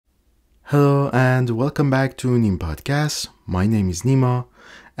Hello and welcome back to Nim Podcast. My name is Nima,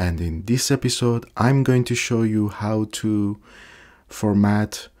 and in this episode I'm going to show you how to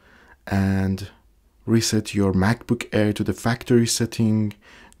format and reset your MacBook Air to the factory setting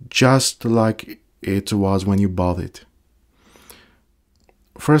just like it was when you bought it.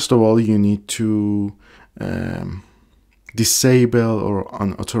 First of all, you need to disable or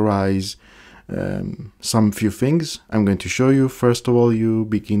unauthorize some few things I'm going to show you. First of all, you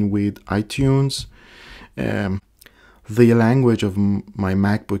begin with iTunes. The language of my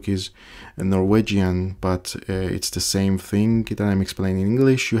MacBook is Norwegian, but it's the same thing that I'm explaining in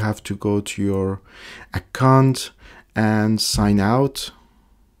English. You have to go to your account and sign out.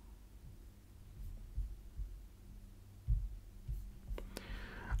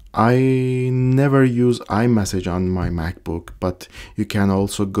 I never use iMessage on my MacBook, but you can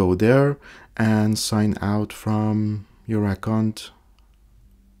also go there and sign out from your account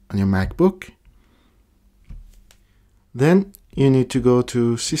on your MacBook. Then you need to go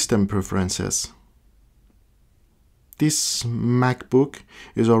to System Preferences. This MacBook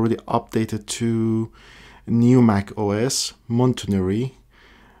is already updated to new Mac OS, Monterey,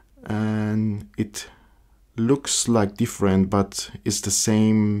 and it looks like different, but it's the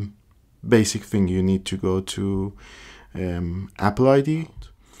same basic thing. You need to go to Apple ID,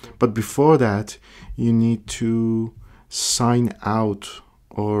 but before that you need to sign out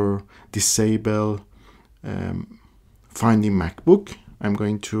or disable Finding MacBook. I'm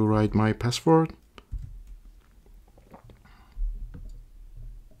going to write my password.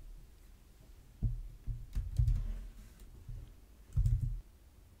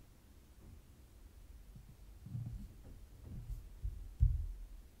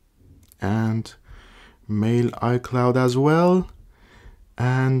 And mail iCloud as well,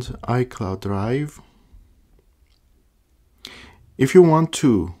 and iCloud Drive. If you want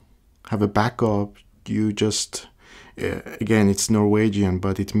to have a backup, you just again, it's Norwegian,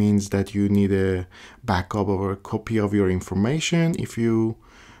 but it means that you need a backup or a copy of your information. If you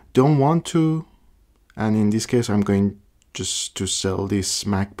don't want to, and in this case I'm going just to sell this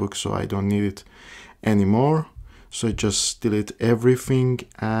MacBook, so I don't need it anymore. So just delete everything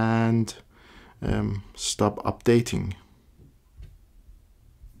and stop updating.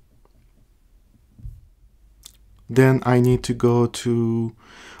 Then I need to go to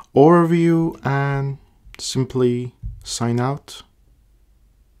Overview and simply sign out.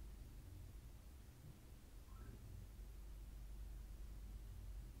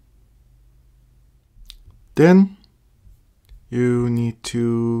 Then you need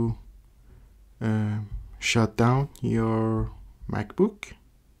to shut down your MacBook.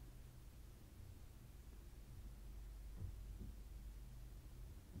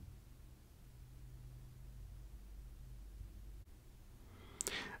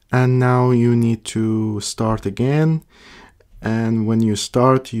 And now you need to start again. And when you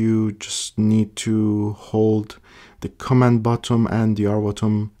start, you just need to hold the command button and the R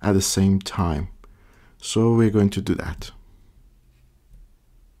button at the same time. So we're going to do that.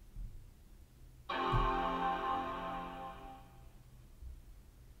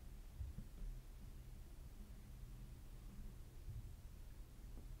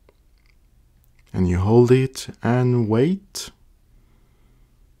 And you hold it and wait.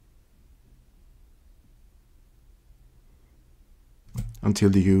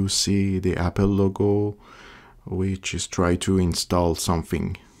 Until you see the Apple logo, which is try to install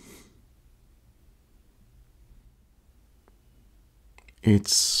something.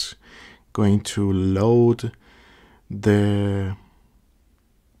 It's going to load the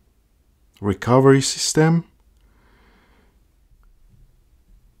recovery system.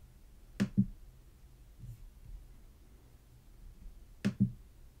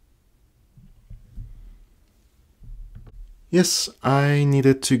 Yes, I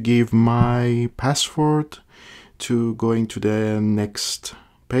needed to give my password to go into the next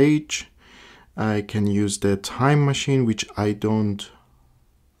page. I can use the time machine, which I don't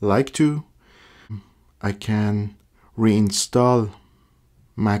like to. I can reinstall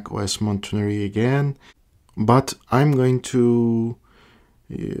Mac OS Monterey again, but I'm going to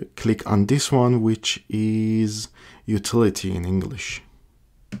click on this one, which is utility in English,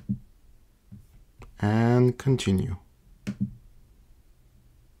 and continue.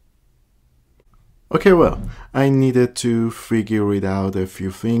 Okay, well, I needed to figure it out a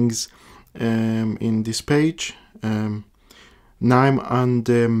few things in this page. Now I'm on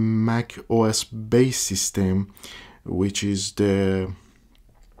the Mac OS base system, which is the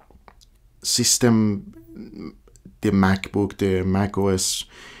system the MacBook, the Mac OS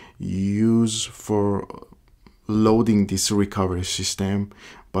use for loading this recovery system,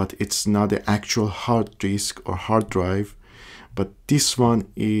 but it's not the actual hard disk or hard drive. But this one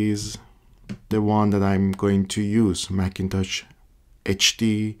is the one that I'm going to use, Macintosh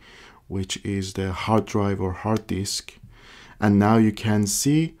HD, which is the hard drive or hard disk. And now you can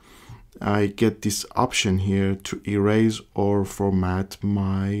see I get this option here to erase or format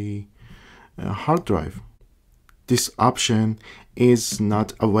my hard drive. This option is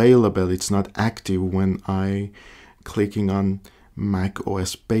not available, it's not active when I clicking on Mac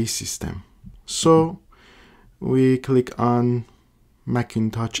OS base system. So we click on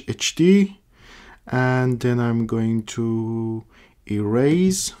Macintosh HD, and then I'm going to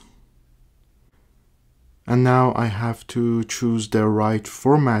erase. And now I have to choose the right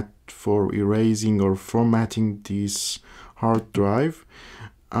format for erasing or formatting this hard drive.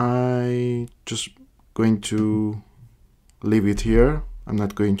 I just going to leave it here. I'm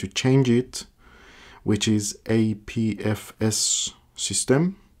not going to change it, which is APFS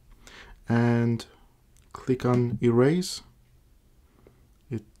system, and click on erase.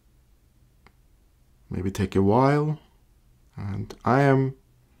 It maybe take a while, and I am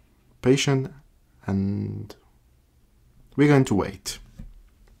patient, and we're going to wait.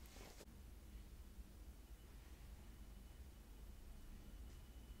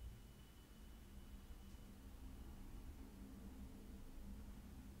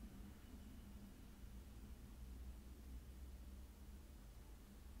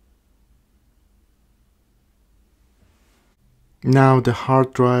 Now the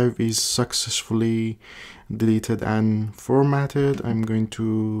hard drive is successfully deleted and formatted. I'm going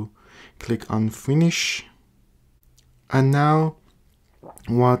to click on finish. And now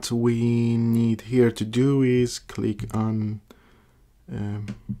what we need here to do is click on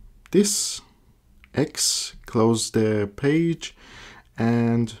this X, close the page,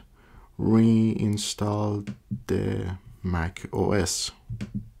 and reinstall the Mac OS.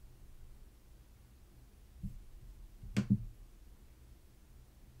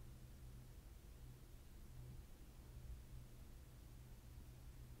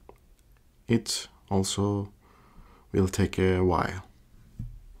 It also will take a while.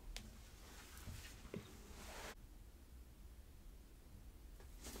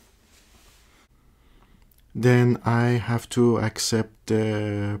 Then I have to accept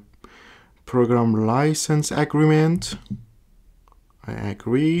the program license agreement. I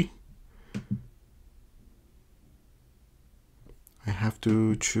agree. I have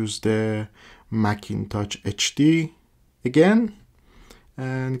to choose the Macintosh HD again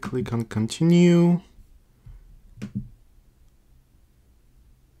and click on continue.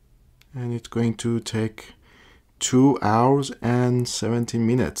 And it's going to take 2 hours and 17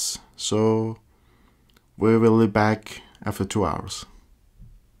 minutes. So we will be back after 2 hours.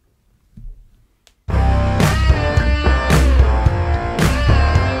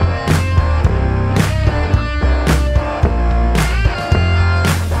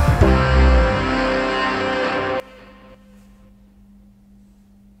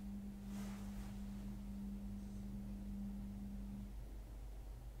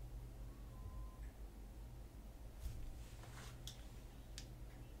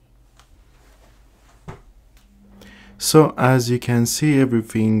 So as you can see,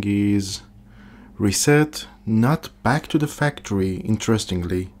 everything is reset, not back to the factory,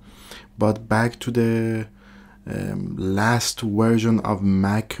 interestingly, but back to the last version of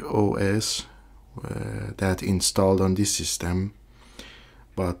Mac OS that installed on this system.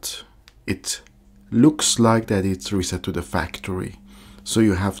 But it looks like that it's reset to the factory. So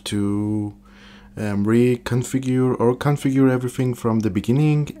you have to reconfigure or configure everything from the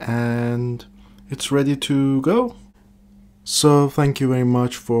beginning, and it's ready to go. So thank you very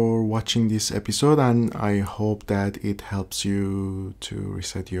much for watching this episode, and I hope that it helps you to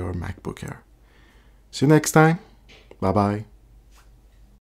reset your MacBook Air. See you next time. Bye bye.